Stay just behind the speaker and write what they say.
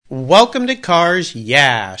Welcome to Cars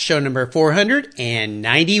Yeah, show number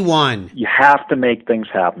 491. You have to make things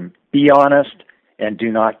happen. Be honest and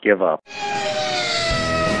do not give up.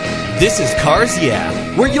 This is Cars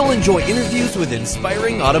Yeah, where you'll enjoy interviews with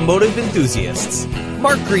inspiring automotive enthusiasts.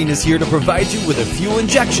 Mark Green is here to provide you with a fuel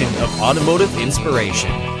injection of automotive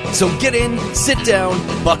inspiration. So get in, sit down,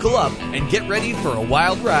 buckle up, and get ready for a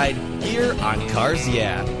wild ride here on Cars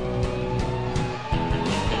Yeah.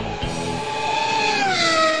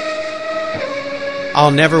 I'll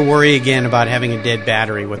never worry again about having a dead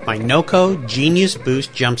battery with my NOCO Genius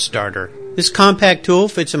Boost Jump Starter. This compact tool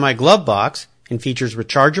fits in my glove box and features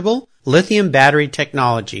rechargeable lithium battery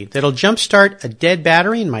technology that'll jumpstart a dead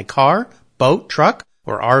battery in my car, boat, truck,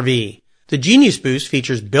 or RV. The Genius Boost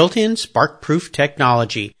features built-in spark-proof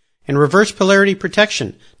technology and reverse polarity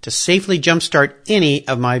protection to safely jumpstart any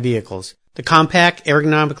of my vehicles. The compact,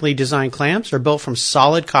 ergonomically designed clamps are built from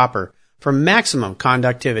solid copper for maximum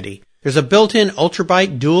conductivity. There's a built-in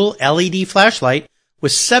ultrabright dual LED flashlight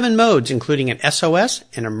with 7 modes, including an SOS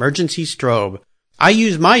and emergency strobe. I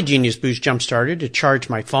use my Genius Boost Jump Starter to charge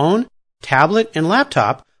my phone, tablet, and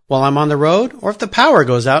laptop while I'm on the road or if the power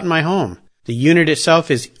goes out in my home. The unit itself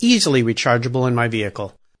is easily rechargeable in my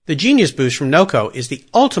vehicle. The Genius Boost from NOCO is the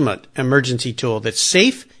ultimate emergency tool that's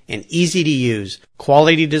safe and easy to use.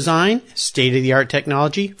 Quality design, state-of-the-art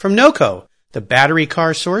technology from NOCO, the battery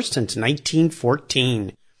car source since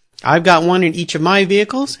 1914. I've got one in each of my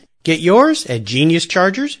vehicles. Get yours at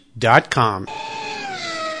geniuschargers.com.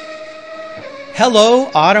 Hello,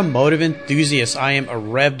 automotive enthusiasts. I am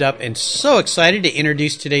revved up and so excited to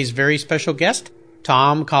introduce today's very special guest,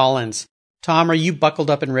 Tom Collins. Tom, are you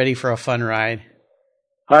buckled up and ready for a fun ride?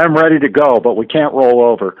 I'm ready to go, but we can't roll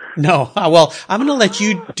over. No. Well, I'm going to let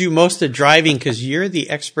you do most of the driving because you're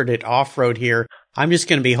the expert at off-road here. I'm just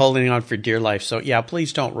going to be holding on for dear life. So, yeah,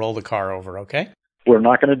 please don't roll the car over, okay? We're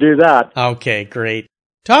not going to do that. Okay, great.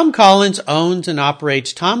 Tom Collins owns and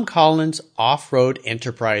operates Tom Collins Off-Road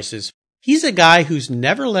Enterprises. He's a guy who's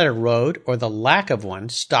never let a road or the lack of one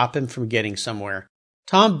stop him from getting somewhere.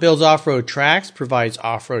 Tom builds off-road tracks, provides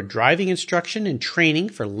off-road driving instruction and training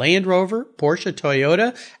for Land Rover, Porsche,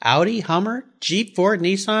 Toyota, Audi, Hummer, Jeep, Ford,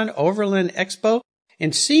 Nissan, Overland Expo,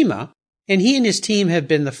 and SEMA. And he and his team have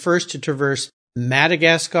been the first to traverse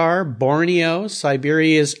Madagascar, Borneo,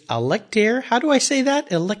 Siberia's Electere. How do I say that?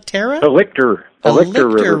 Electera? Electer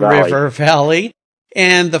River Valley.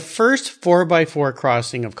 And the first 4x4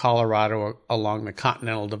 crossing of Colorado along the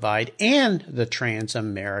Continental Divide and the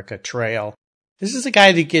Trans-America Trail. This is a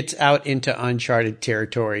guy that gets out into uncharted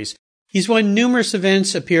territories. He's won numerous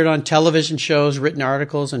events, appeared on television shows, written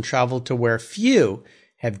articles, and traveled to where few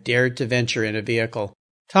have dared to venture in a vehicle.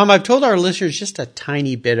 Tom, I've told our listeners just a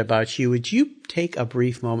tiny bit about you. Would you take a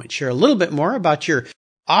brief moment, share a little bit more about your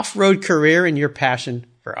off-road career and your passion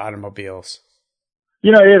for automobiles?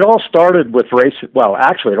 You know, it all started with racing. Well,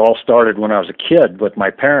 actually, it all started when I was a kid with my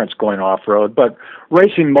parents going off-road. But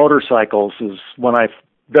racing motorcycles is when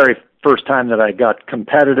very first time that I got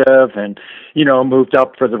competitive and, moved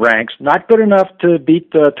up for the ranks. Not good enough to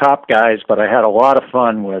beat the top guys, but I had a lot of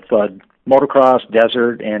fun with motocross,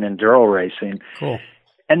 desert, and enduro racing. Cool.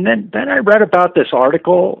 And then I read about this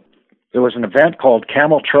article. There was an event called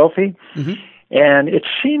Camel Trophy, and it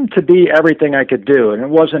seemed to be everything I could do. And it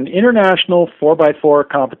was an international 4x4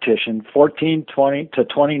 competition,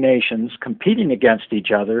 20 nations competing against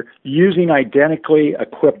each other using identically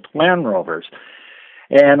equipped Land Rovers.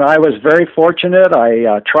 And I was very fortunate.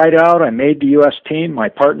 I tried out. I made the U.S. team. My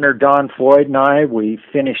partner, Don Floyd, and I, we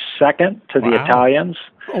finished second to the Italians.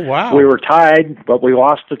 Oh, wow. We were tied, but we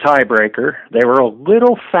lost the tiebreaker. They were a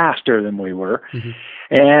little faster than we were.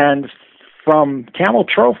 And from Camel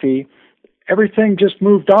Trophy, everything just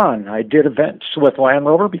moved on. I did events with Land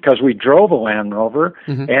Rover because we drove a Land Rover,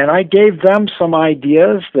 and I gave them some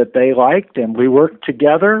ideas that they liked, and we worked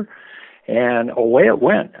together, and away it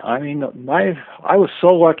went. I mean, I was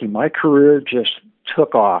so lucky. My career just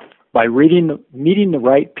took off by meeting the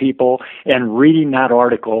right people and reading that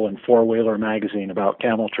article in Four Wheeler magazine about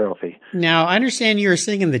Camel Trophy. Now, I understand you were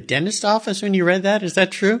sitting in the dentist office when you read that. Is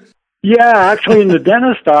that true? Yeah, actually in the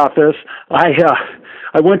dentist office, I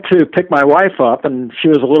went to pick my wife up, and she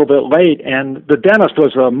was a little bit late, and the dentist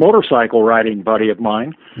was a motorcycle riding buddy of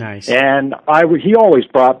mine. Nice. And he always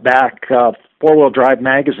brought back four-wheel drive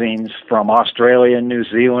magazines from Australia, New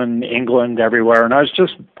Zealand, England, everywhere, and I was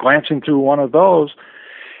just glancing through one of those,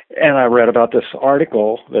 and I read about this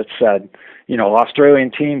article that said,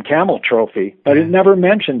 Australian team Camel Trophy, but it never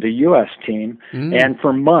mentioned the U.S. team. And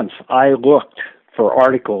for months, I looked for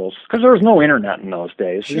articles, because there was no internet in those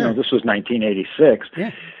days. Sure. You know, this was 1986.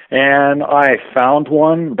 Yeah. And I found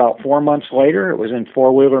one about 4 months later. It was in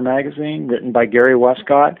Four Wheeler Magazine, written by Gary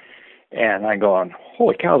Westcott. And I go,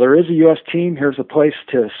 holy cow, there is a U.S. team. Here's a place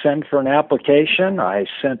to send for an application. I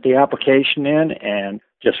sent the application in and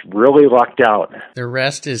just really lucked out. The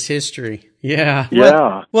rest is history. Yeah.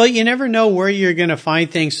 Yeah. Well, you never know where you're going to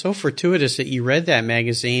find things so fortuitous that you read that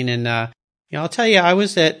magazine. And, you know, I'll tell you, I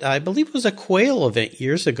was at, I believe it was a Quail event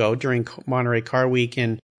years ago during Monterey Car Week,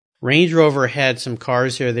 and Range Rover had some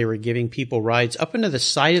cars there. They were giving people rides up into the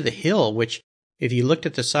side of the hill, which if you looked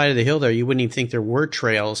at the side of the hill there, you wouldn't even think there were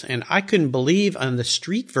trails. And I couldn't believe on the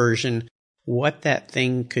street version what that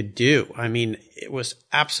thing could do. I mean, it was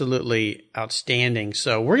absolutely outstanding.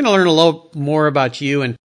 So we're going to learn a little more about you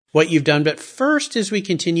and what you've done. But first, as we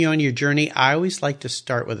continue on your journey, I always like to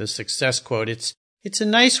start with a success quote. It's a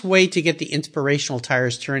nice way to get the inspirational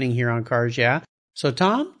tires turning here on Cars Yeah. So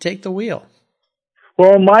Tom, take the wheel.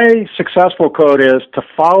 Well, my successful quote is to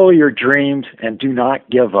follow your dreams and do not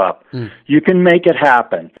give up. You can make it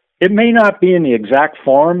happen. It may not be in the exact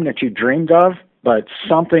form that you dreamed of, but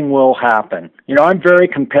something will happen. You know, I'm very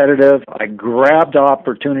competitive. I grabbed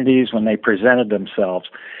opportunities when they presented themselves.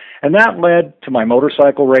 And that led to my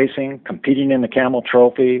motorcycle racing, competing in the Camel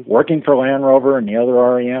Trophy, working for Land Rover and the other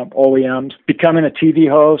OEMs, becoming a TV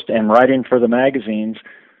host, and writing for the magazines.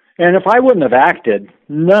 And if I wouldn't have acted,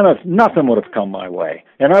 nothing would have come my way.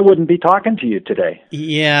 And I wouldn't be talking to you today.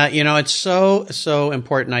 Yeah, you know, it's so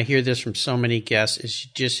important. I hear this from so many guests, is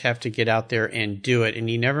you just have to get out there and do it. And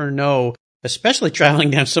you never know, especially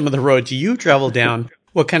traveling down some of the roads you travel down,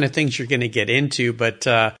 what kind of things you're going to get into. But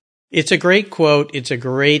it's a great quote. It's a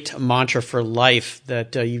great mantra for life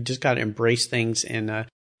that you've just got to embrace things and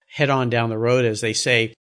head on down the road, as they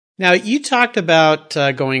say. Now, you talked about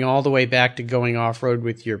going all the way back to going off-road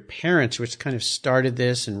with your parents, which kind of started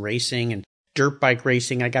this, and racing and dirt bike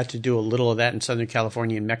racing. I got to do a little of that in Southern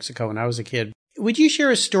California and Mexico when I was a kid. Would you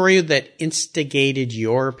share a story that instigated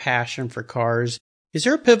your passion for cars? Is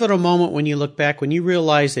there a pivotal moment when you look back, when you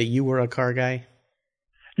realized that you were a car guy?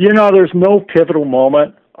 You know, there's no pivotal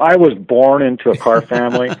moment. I was born into a car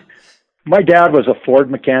family. My dad was a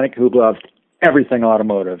Ford mechanic who loved everything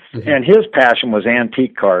automotive, and his passion was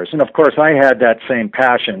antique cars. And of course, I had that same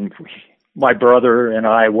passion. My brother and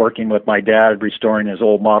I working with my dad, restoring his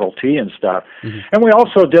old Model T and stuff. And we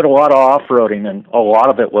also did a lot of off-roading, and a lot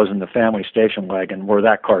of it was in the family station wagon, where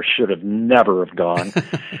that car should have never have gone.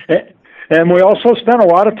 And we also spent a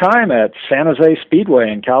lot of time at San Jose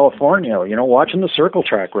Speedway in California, you know, watching the circle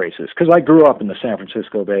track races, because I grew up in the San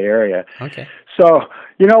Francisco Bay Area. Okay. So,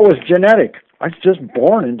 you know, it was genetic. I was just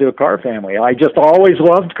born into a car family. I just always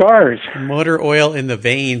loved cars. Motor oil in the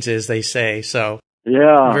veins, as they say. So,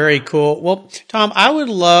 yeah. Very cool. Well, Tom, I would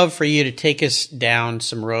love for you to take us down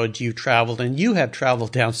some roads you've traveled, and you have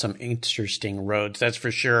traveled down some interesting roads, that's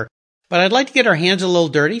for sure. But I'd like to get our hands a little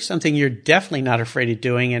dirty, something you're definitely not afraid of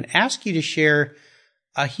doing, and ask you to share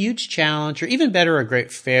a huge challenge, or even better, a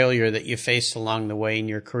great failure that you faced along the way in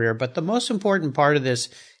your career. But the most important part of this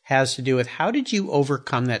has to do with, how did you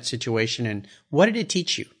overcome that situation, and what did it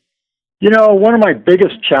teach you? You know, one of my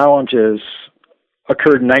biggest challenges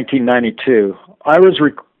occurred in 1992. I was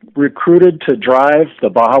recruited to drive the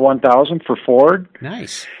Baja 1000 for Ford.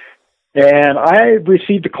 Nice. And I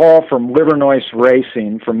received a call from Livernois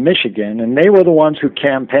Racing from Michigan, and they were the ones who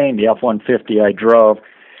campaigned the F-150 I drove.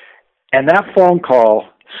 And that phone call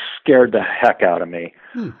scared the heck out of me.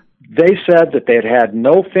 They said that they'd had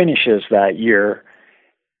no finishes that year,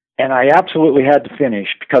 and I absolutely had to finish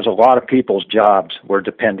because a lot of people's jobs were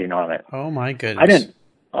depending on it. Oh, my goodness.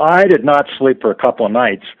 I did not sleep for a couple of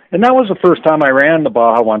nights. And that was the first time I ran the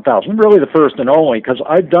Baja 1000, really the first and only, because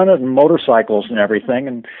I'd done it in motorcycles and everything,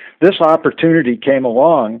 and this opportunity came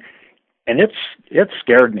along, and it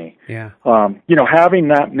scared me. Yeah. You know, having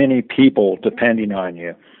that many people depending on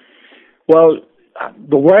you. Well,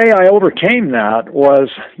 the way I overcame that was,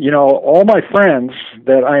 you know, all my friends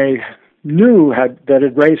that I knew had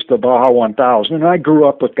raced the Baja 1000, and I grew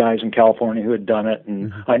up with guys in California who had done it,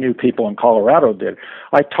 and I knew people in Colorado did.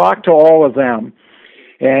 I talked to all of them,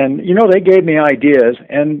 and, you know, they gave me ideas,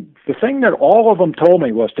 and the thing that all of them told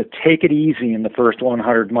me was to take it easy in the first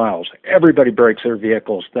 100 miles. Everybody breaks their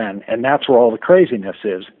vehicles then, and that's where all the craziness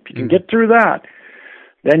is. If you can get through that,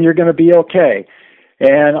 then you're going to be okay.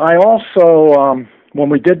 And I also, when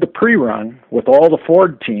we did the pre-run with all the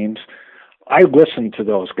Ford teams, I listened to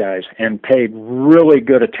those guys and paid really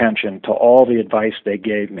good attention to all the advice they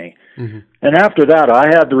gave me. And after that, I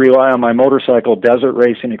had to rely on my motorcycle desert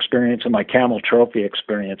racing experience and my Camel Trophy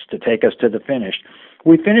experience to take us to the finish.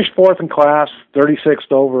 we finished 4th in class,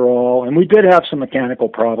 36th overall, and we did have some mechanical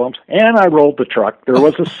problems, and I rolled the truck. There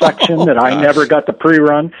was a section that I never got the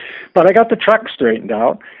pre-run, but I got the truck straightened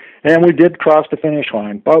out, and we did cross the finish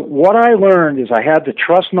line. But what I learned is I had to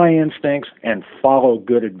trust my instincts and follow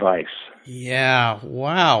good advice. Yeah,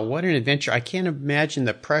 wow, what an adventure. I can't imagine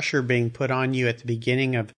the pressure being put on you at the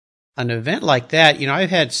beginning of an event like that. You know,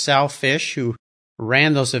 I've had Sal Fish, who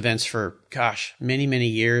ran those events for, many, many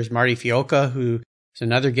years. Marty Fiocca, who is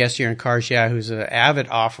another guest here in Cars Yeah, who's an avid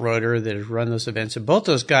off-roader that has run those events. And both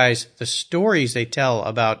those guys, the stories they tell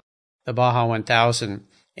about the Baja 1000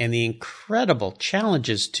 and the incredible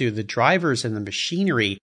challenges to the drivers and the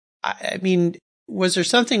machinery. I mean, was there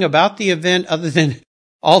something about the event other than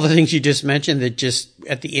all the things you just mentioned that just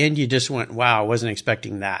at the end you just went, wow, I wasn't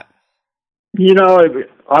expecting that? You know,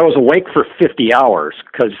 I was awake for 50 hours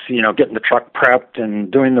because, getting the truck prepped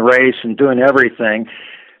and doing the race and doing everything.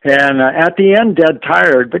 And at the end, dead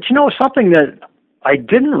tired. But, something that I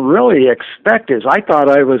didn't really expect is I thought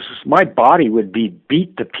my body would be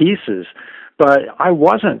beat to pieces. But I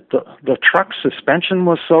wasn't. The truck suspension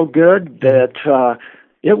was so good that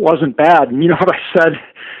it wasn't bad. And you know what I said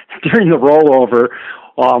during the rollover?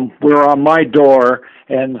 We were on my door,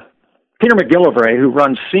 and Peter McGillivray, who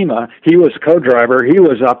runs SEMA, he was co-driver. He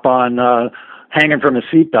was up on hanging from his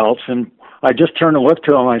seatbelts, and I just turned and looked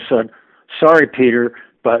to him. I said, "Sorry, Peter,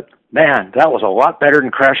 but man, that was a lot better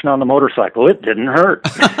than crashing on the motorcycle. It didn't hurt."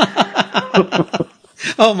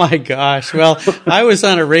 Oh my gosh! Well, I was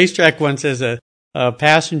on a racetrack once as a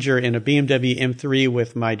passenger in a BMW M3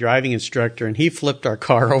 with my driving instructor, and he flipped our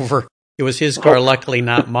car over. It was his car, luckily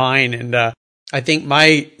not mine. And I think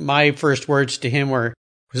my first words to him were,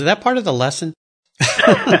 "Was that part of the lesson?"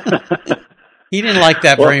 He didn't like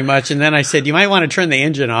that very much. And then I said, "You might want to turn the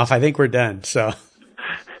engine off. I think we're done." So,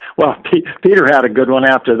 well, Peter had a good one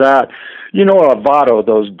after that. A Vado,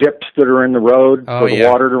 those dips that are in the road for the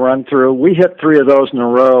water to run through. We hit 3 of those in a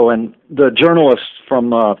row, and the journalists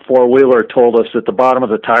from Four Wheeler told us that the bottom of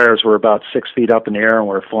the tires were about 6 feet up in the air, and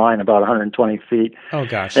we're flying about 120 feet. Oh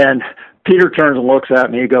gosh! And Peter turns and looks at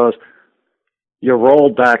me. He goes, "You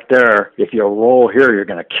rolled back there. If you roll here, you're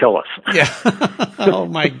going to kill us." Yeah. Oh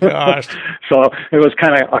my gosh. So it was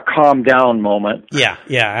kind of a calm down moment. Yeah,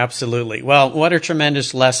 absolutely. Well, what a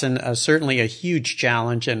tremendous lesson. Certainly a huge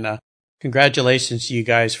challenge, and congratulations to you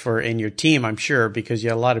guys and your team, I'm sure, because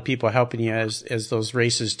you had a lot of people helping you as those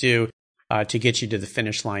races do to get you to the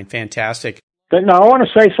finish line. Fantastic. But now I want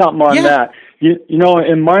to say something on that.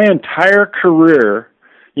 In my entire career,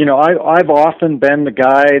 I've often been the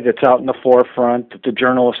guy that's out in the forefront that the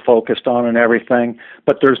journalists focused on and everything,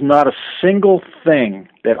 but there's not a single thing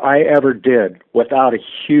that I ever did without a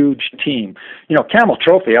huge team. Camel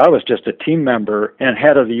Trophy, I was just a team member and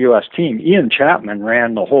head of the U.S. team. Ian Chapman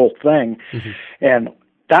ran the whole thing, and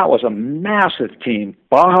that was a massive team.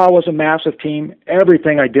 Baja was a massive team.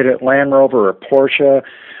 Everything I did at Land Rover or Porsche,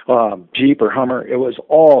 Jeep or Hummer, it was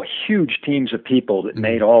all huge teams of people that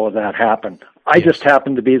made all of that happen. I just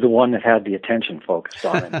happened to be the one that had the attention focused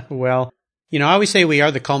on it. Well, I always say we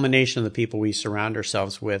are the culmination of the people we surround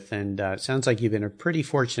ourselves with. And it sounds like you've been a pretty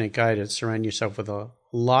fortunate guy to surround yourself with a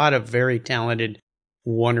lot of very talented,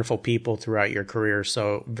 wonderful people throughout your career.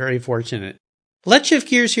 So very fortunate. Let's shift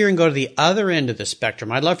gears here and go to the other end of the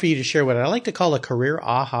spectrum. I'd love for you to share what I like to call a career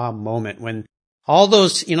aha moment, when all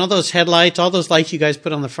those, those headlights, all those lights you guys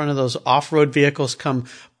put on the front of those off-road vehicles come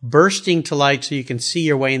bursting to light so you can see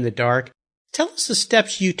your way in the dark. Tell us the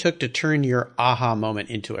steps you took to turn your aha moment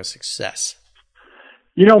into a success.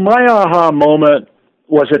 My aha moment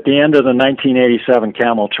was at the end of the 1987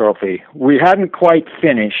 Camel Trophy. We hadn't quite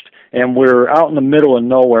finished, and we're out in the middle of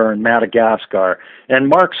nowhere in Madagascar. And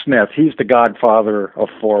Mark Smith, he's the godfather of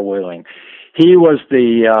four-wheeling. He was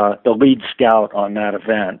the lead scout on that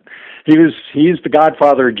event. He's the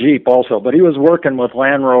godfather of Jeep also, but he was working with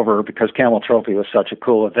Land Rover because Camel Trophy was such a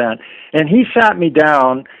cool event. And he sat me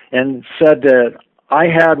down and said that I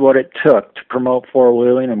had what it took to promote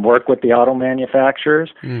four-wheeling and work with the auto manufacturers.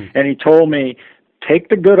 And he told me, take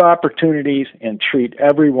the good opportunities and treat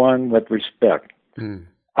everyone with respect.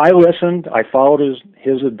 I listened. I followed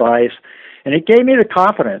his advice. And it gave me the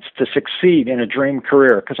confidence to succeed in a dream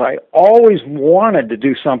career because I always wanted to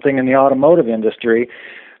do something in the automotive industry.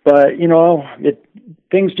 But,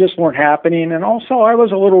 things just weren't happening. And also I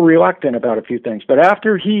was a little reluctant about a few things. But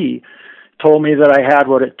after he told me that I had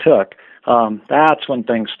what it took, that's when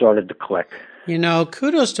things started to click.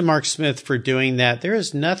 Kudos to Mark Smith for doing that. There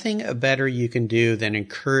is nothing better you can do than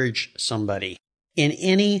encourage somebody in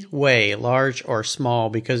any way, large or small,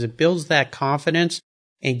 because it builds that confidence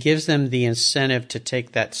and gives them the incentive to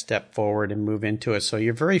take that step forward and move into it. So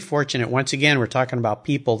you're very fortunate. Once again, we're talking about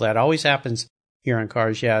people. That always happens here on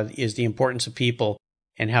Cars Yeah, is the importance of people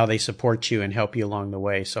and how they support you and help you along the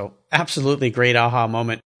way. So absolutely great aha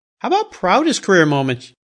moment. How about proudest career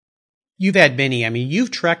moments? You've had many. I mean,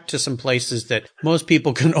 you've trekked to some places that most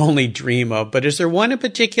people can only dream of, but is there one in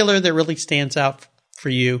particular that really stands out for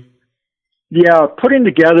you? Yeah, putting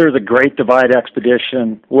together the Great Divide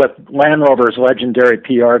Expedition with Land Rover's legendary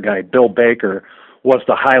PR guy, Bill Baker, was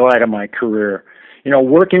the highlight of my career. You know,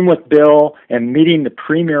 working with Bill and meeting the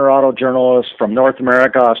premier auto journalists from North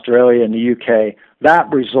America, Australia, and the UK,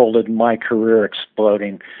 that resulted in my career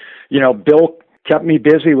exploding. You know, Bill kept me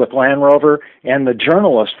busy with Land Rover, and the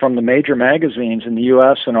journalists from the major magazines in the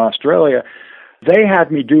U.S. and Australia, they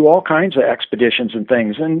had me do all kinds of expeditions and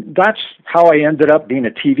things, and that's how I ended up being a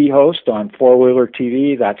TV host on Four Wheeler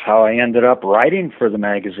TV. That's how I ended up writing for the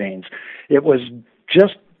magazines. It was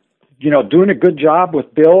just, you know, doing a good job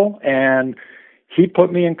with Bill, and he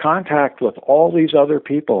put me in contact with all these other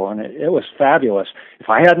people, and it was fabulous. If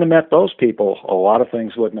I hadn't met those people, a lot of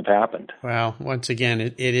things wouldn't have happened. Well, once again,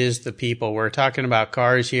 it is the people. We're talking about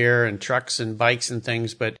cars here and trucks and bikes and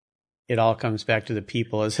things, but it all comes back to the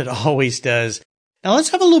people, as it always does. Now let's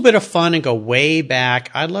have a little bit of fun and go way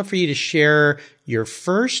back. I'd love for you to share your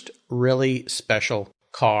first really special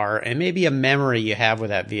car and maybe a memory you have with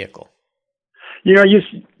that vehicle. You know,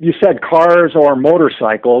 you said cars or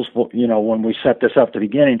motorcycles, you know, when we set this up at the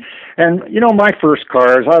beginning. And, you know, my first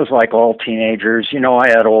cars, I was like all teenagers. You know, I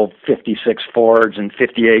had old 56 Fords and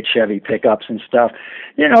 58 Chevy pickups and stuff.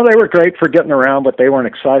 You know, they were great for getting around, but they weren't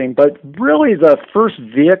exciting. But really the first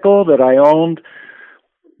vehicle that I owned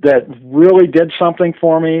that really did something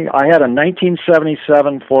for me, I had a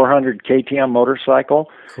 1977 400 KTM motorcycle.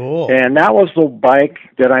 Cool. And that was the bike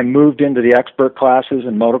that I moved into the expert classes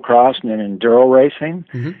in motocross and in enduro racing.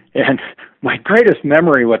 Mm-hmm. And my greatest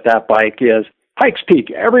memory with that bike is Pikes Peak.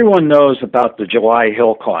 Everyone knows about the July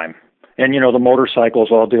hill climb. And, you know, the motorcycles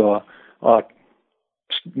all do a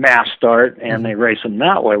mass start, and they race them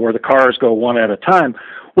that way, where the cars go one at a time.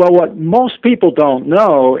 Well, what most people don't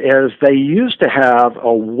know is they used to have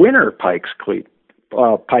a winter Pikes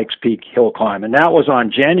Peak hill climb, and that was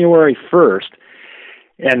on January 1st,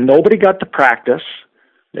 and nobody got to practice.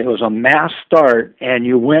 It was a mass start, and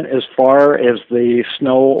you went as far as the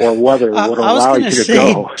snow or weather would allow you to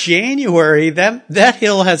go. January, that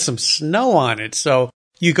hill has some snow on it, so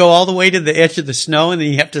you go all the way to the edge of the snow, and then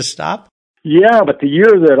you have to stop? Yeah, but the year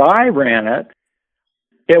that I ran it,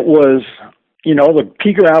 it was, you know, the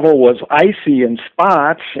pea gravel was icy in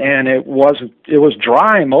spots, and it was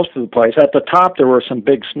dry most of the place. At the top, there were some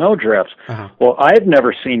big snow drifts. Uh-huh. Well, I had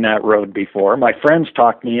never seen that road before. My friends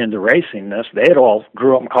talked me into racing this. They had all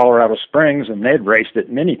grew up in Colorado Springs, and they'd raced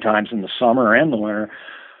it many times in the summer and the winter.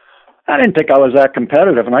 I didn't think I was that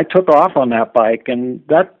competitive, and I took off on that bike, and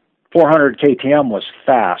that 400 KTM was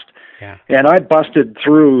fast. Yeah. And I busted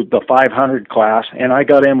through the 500 class, and I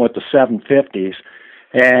got in with the 750s.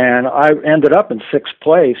 And I ended up in sixth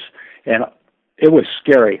place, and it was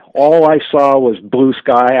scary. All I saw was blue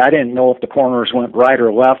sky. I didn't know if the corners went right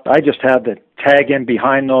or left. I just had to tag in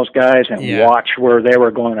behind those guys and watch where they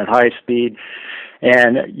were going at high speed.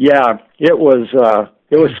 And yeah, it was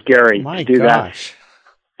scary to do that.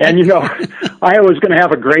 And you know, I was going to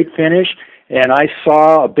have a great finish, and I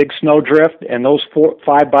saw a big snowdrift, and those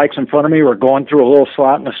 5 bikes in front of me were going through a little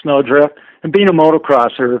slot in the snowdrift. And being a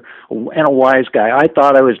motocrosser and a wise guy, I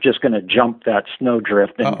thought I was just going to jump that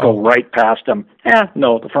snowdrift and go right past them.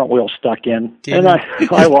 No, the front wheel stuck in. And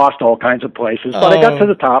I lost all kinds of places. But I got to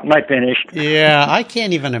the top and I finished. Yeah, I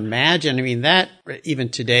can't even imagine. I mean, that, even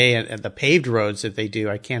today at the paved roads that they do,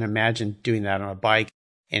 I can't imagine doing that on a bike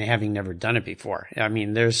and having never done it before. I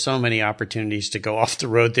mean, there's so many opportunities to go off the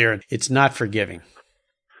road there. It's not forgiving.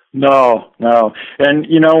 No. And,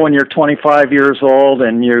 you know, when you're 25 years old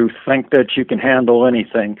and you think that you can handle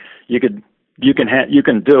anything, you can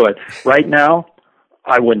do it. Right now,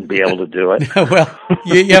 I wouldn't be able to do it. Well,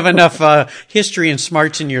 you have enough history and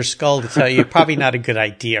smarts in your skull to tell you probably not a good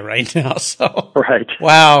idea right now. So, right.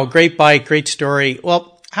 Wow, great bike, great story.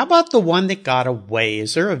 Well, how about the one that got away?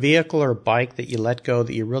 Is there a vehicle or a bike that you let go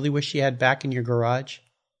that you really wish you had back in your garage?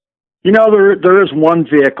 You know, there is one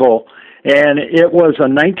vehicle, and it was a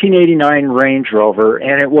 1989 Range Rover,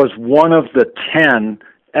 and it was one of the 10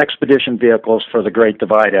 expedition vehicles for the Great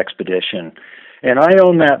Divide Expedition. And I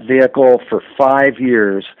owned that vehicle for 5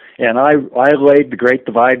 years, and I laid the Great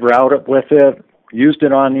Divide route with it, used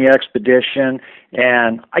it on the expedition,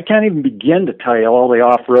 and I can't even begin to tell you all the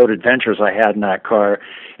off-road adventures I had in that car.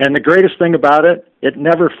 And the greatest thing about it, it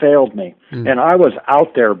never failed me. And I was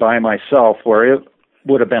out there by myself where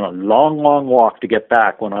would have been a long, long walk to get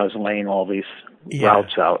back when I was laying all these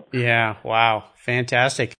routes out. Yeah. Wow.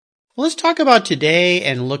 Fantastic. Well, let's talk about today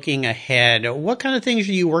and looking ahead. What kind of things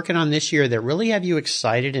are you working on this year that really have you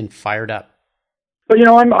excited and fired up? But,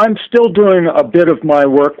 I'm still doing a bit of my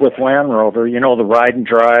work with Land Rover, the ride and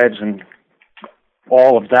drives and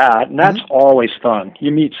all of that, and that's always fun.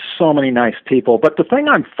 You meet so many nice people. But the thing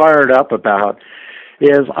I'm fired up about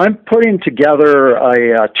is I'm putting together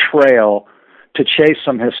a trail to chase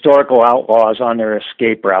some historical outlaws on their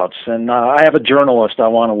escape routes. And I have a journalist I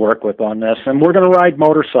want to work with on this, and we're going to ride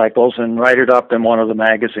motorcycles and write it up in one of the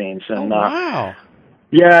magazines. And wow.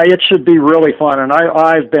 Yeah, it should be really fun. And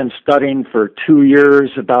I've been studying for 2 years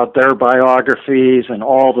about their biographies and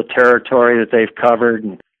all the territory that they've covered.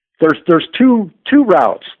 And there's two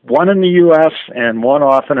routes, one in the U.S. and one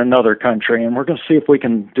off in another country, and we're going to see if we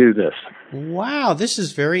can do this. Wow, this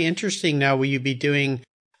is very interesting. Now, will you be doing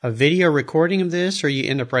a video recording of this, or you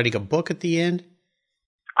end up writing a book at the end?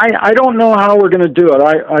 I don't know how we're going to do it.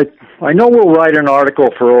 I know we'll write an article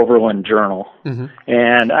for Overland Journal,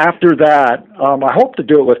 and after that, I hope to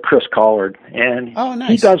do it with Chris Collard, and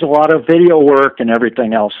he does a lot of video work and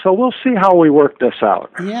everything else. So we'll see how we work this out.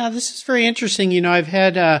 Yeah, this is very interesting. I've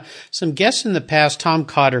had some guests in the past. Tom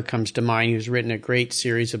Cotter comes to mind, who's written a great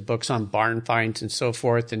series of books on barn finds and so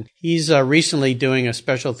forth, and he's recently doing a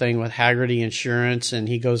special thing with Haggerty Insurance, and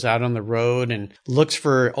he goes out on the road and looks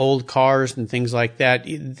for old cars and things like that.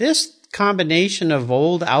 This combination of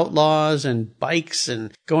old outlaws and bikes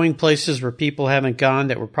and going places where people haven't gone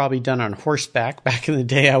that were probably done on horseback back in the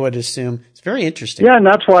day, I would assume. It's very interesting. Yeah, and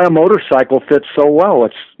that's why a motorcycle fits so well.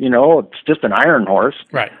 It's just an iron horse.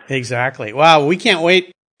 Right, exactly. Wow, we can't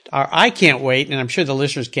wait. I can't wait, and I'm sure the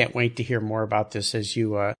listeners can't wait to hear more about this as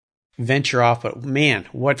you venture off. But man,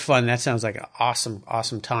 what fun. That sounds like an awesome,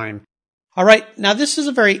 awesome time. All right. Now, this is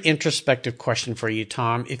a very introspective question for you,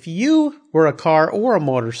 Tom. If you were a car or a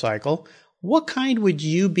motorcycle, what kind would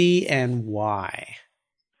you be and why?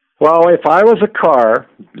 Well, if I was a car,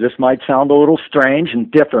 this might sound a little strange and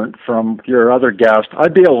different from your other guest.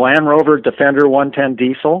 I'd be a Land Rover Defender 110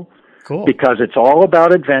 diesel. Cool. Because it's all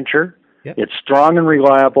about adventure. Yep. It's strong and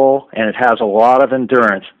reliable, and it has a lot of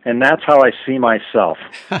endurance. And that's how I see myself.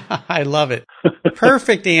 I love it.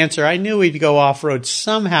 Perfect answer. I knew we'd go off-road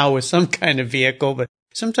somehow with some kind of vehicle, but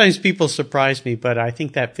sometimes people surprise me, but I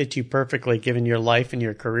think that fits you perfectly given your life and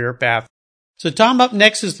your career path. So, Tom, up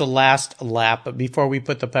next is the last lap. But before we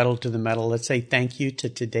put the pedal to the metal, let's say thank you to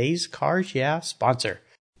today's Cars Yeah! sponsor.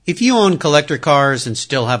 If you own collector cars and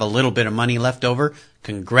still have a little bit of money left over,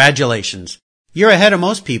 congratulations. You're ahead of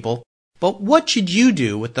most people. But what should you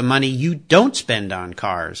do with the money you don't spend on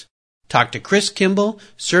cars? Talk to Chris Kimball,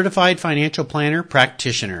 certified financial planner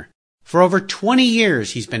practitioner. For over 20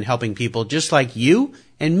 years, he's been helping people just like you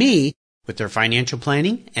and me with their financial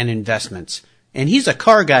planning and investments. And he's a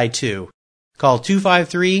car guy too. Call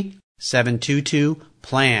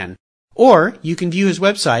 253-722-PLAN. Or you can view his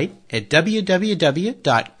website at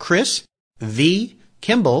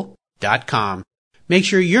www.chrisvkimball.com. Make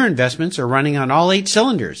sure your investments are running on all 8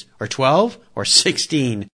 cylinders, or 12, or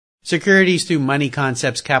 16. Securities through Money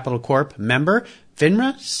Concepts Capital Corp. Member,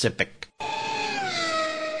 FINRA SIPC.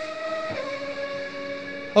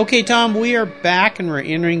 Okay, Tom, we are back and we're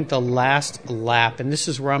entering the last lap. And this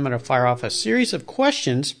is where I'm going to fire off a series of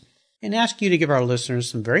questions and ask you to give our listeners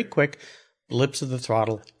some very quick blips of the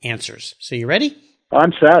throttle answers. So you ready?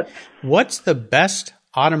 I'm set. What's the best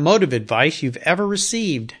automotive advice you've ever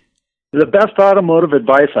received? The best automotive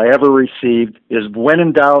advice I ever received is when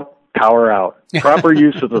in doubt, power out. Proper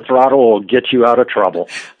use of the throttle will get you out of trouble.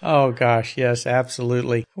 Oh, gosh, yes,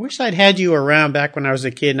 absolutely. I wish I'd had you around back when I was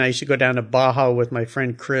a kid and I used to go down to Baja with my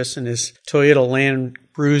friend Chris and his Toyota Land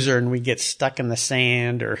Cruiser and we'd get stuck in the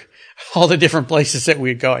sand or all the different places that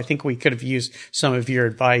we'd go. I think we could have used some of your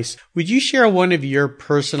advice. Would you share one of your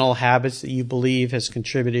personal habits that you believe has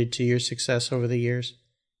contributed to your success over the years?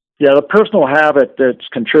 Yeah, the personal habit that's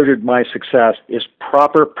contributed to my success is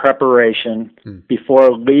proper preparation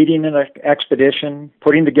before leading an expedition,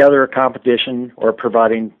 putting together a competition, or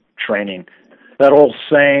providing training. That old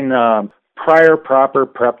saying, prior proper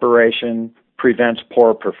preparation prevents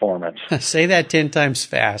poor performance. Say that 10 times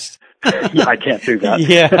fast. Yeah, I can't do that.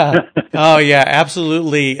 Yeah. Oh, yeah,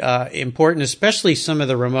 absolutely important, especially some of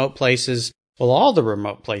the remote places. Well, all the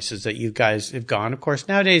remote places that you guys have gone. Of course,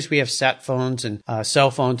 nowadays we have sat phones and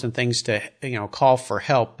cell phones and things to, call for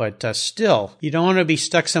help. But still, you don't want to be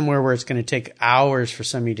stuck somewhere where it's going to take hours for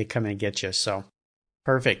somebody to come and get you. So,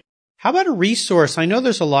 perfect. How about a resource? I know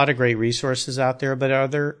there's a lot of great resources out there, but are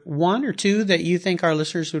there one or two that you think our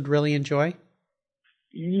listeners would really enjoy?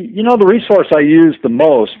 The resource I use the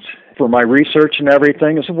most, if for my research and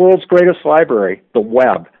everything is the world's greatest library, the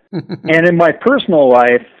web. And in my personal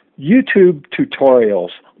life, YouTube tutorials,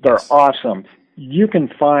 they're awesome. You can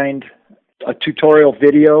find a tutorial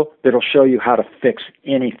video that'll show you how to fix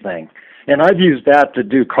anything. And I've used that to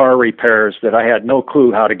do car repairs that I had no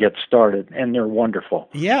clue how to get started, and they're wonderful.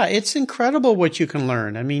 Yeah, it's incredible what you can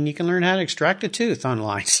learn. I mean, you can learn how to extract a tooth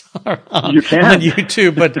online. You can. On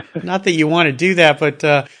YouTube, but not that you want to do that, but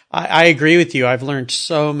I agree with you. I've learned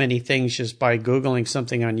so many things just by Googling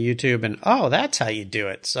something on YouTube, and that's how you do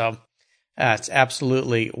it. So it's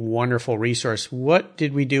absolutely wonderful resource. What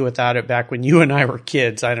did we do without it back when you and I were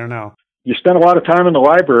kids? I don't know. You spent a lot of time in the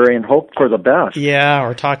library and hoped for the best. Yeah,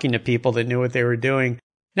 or talking to people that knew what they were doing.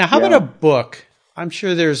 Now, how about a book? I'm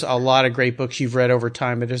sure there's a lot of great books you've read over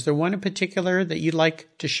time, but is there one in particular that you'd like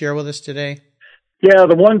to share with us today? Yeah,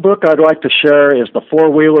 the one book I'd like to share is The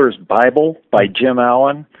Four-Wheeler's Bible by Jim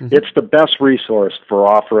Allen. Mm-hmm. It's the best resource for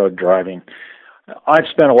off-road driving. I've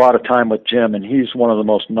spent a lot of time with Jim, and he's one of the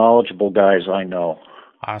most knowledgeable guys I know.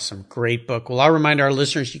 Awesome. Great book. Well, I'll remind our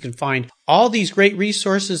listeners you can find all these great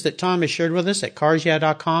resources that Tom has shared with us at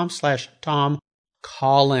carsyeah.com/Tom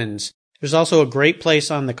Collins. There's also a great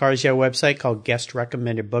place on the Cars Yeah website called Guest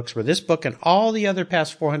Recommended Books, where this book and all the other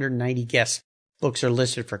past 490 guest books are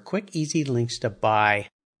listed for quick, easy links to buy.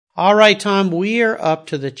 All right, Tom, we are up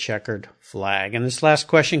to the checkered flag. And this last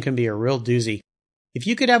question can be a real doozy. If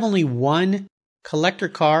you could have only one collector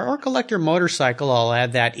car or collector motorcycle, I'll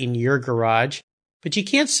add that, in your garage, but you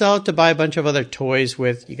can't sell it to buy a bunch of other toys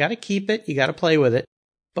with. You got to keep it. You got to play with it.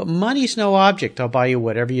 But money's no object. I'll buy you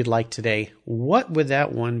whatever you'd like today. What would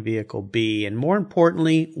that one vehicle be? And more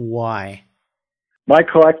importantly, why? My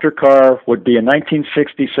collector car would be a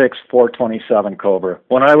 1966 427 Cobra.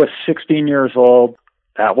 When I was 16 years old,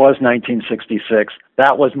 that was 1966.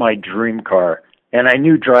 That was my dream car. And I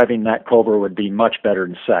knew driving that Cobra would be much better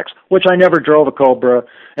than sex, which I never drove a Cobra,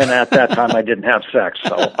 and at that time I didn't have sex,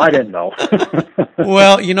 so I didn't know.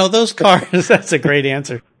 Well, those cars, that's a great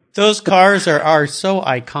answer. Those cars are so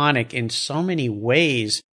iconic in so many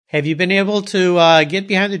ways. Have you been able to get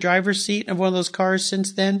behind the driver's seat of one of those cars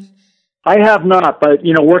since then? I have not, but,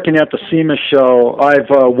 working at the SEMA show, I've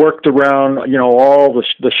worked around, all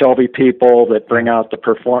the Shelby people that bring out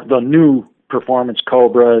the new performance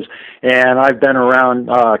Cobras, and I've been around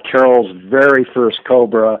Carol's very first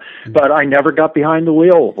Cobra, but I never got behind the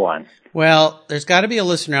wheel of one. Well, there's got to be a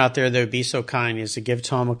listener out there that would be so kind as to give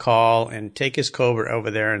Tom a call and take his Cobra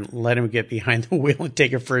over there and let him get behind the wheel and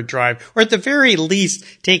take it for a drive, or at the very least,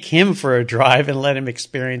 take him for a drive and let him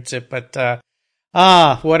experience it. But,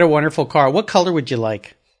 what a wonderful car. What color would you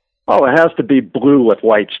like? Oh, it has to be blue with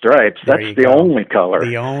white stripes. That's the only color.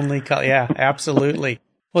 The only color. Yeah, absolutely.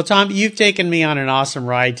 Well, Tom, you've taken me on an awesome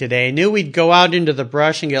ride today. I knew we'd go out into the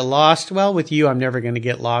brush and get lost. Well, with you, I'm never going to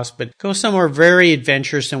get lost, but go somewhere very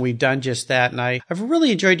adventurous, and we've done just that. And I've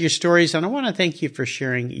really enjoyed your stories, and I want to thank you for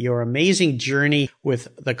sharing your amazing journey with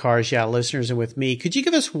the Cars Yeah listeners and with me. Could you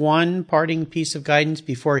give us one parting piece of guidance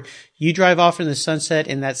before you drive off in the sunset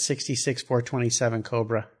in that 66 427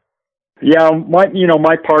 Cobra? Yeah,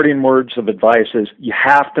 my parting words of advice is you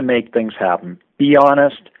have to make things happen. Be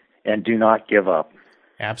honest and do not give up.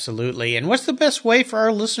 Absolutely. And what's the best way for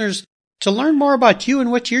our listeners to learn more about you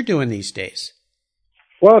and what you're doing these days?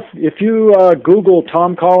 Well, if you Google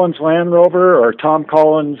Tom Collins Land Rover or Tom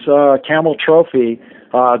Collins Camel Trophy,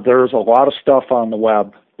 there's a lot of stuff on the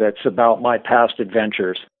web that's about my past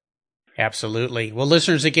adventures. Absolutely. Well,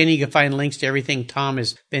 listeners, again, you can find links to everything Tom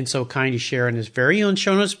has been so kind to share on his very own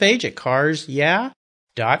show notes page at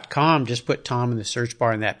carsyeah.com. Just put Tom in the search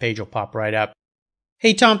bar and that page will pop right up.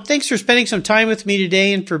 Hey, Tom, thanks for spending some time with me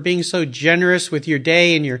today and for being so generous with your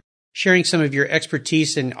day and your sharing some of your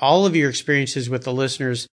expertise and all of your experiences with the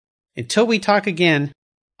listeners. Until we talk again,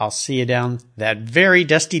 I'll see you down that very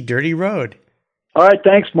dusty, dirty road. All right.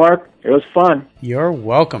 Thanks, Mark. It was fun. You're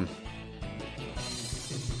welcome.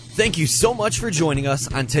 Thank you so much for joining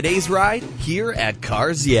us on today's ride here at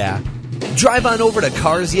Cars Yeah. Drive on over to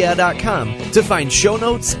carsyeah.com to find show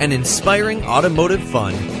notes and inspiring automotive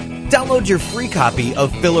fun. Download your free copy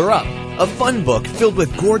of Filler Up, a fun book filled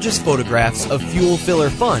with gorgeous photographs of fuel filler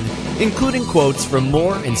fun, including quotes from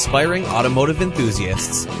more inspiring automotive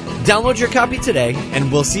enthusiasts. Download your copy today, and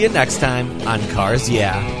we'll see you next time on Cars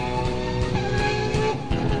Yeah.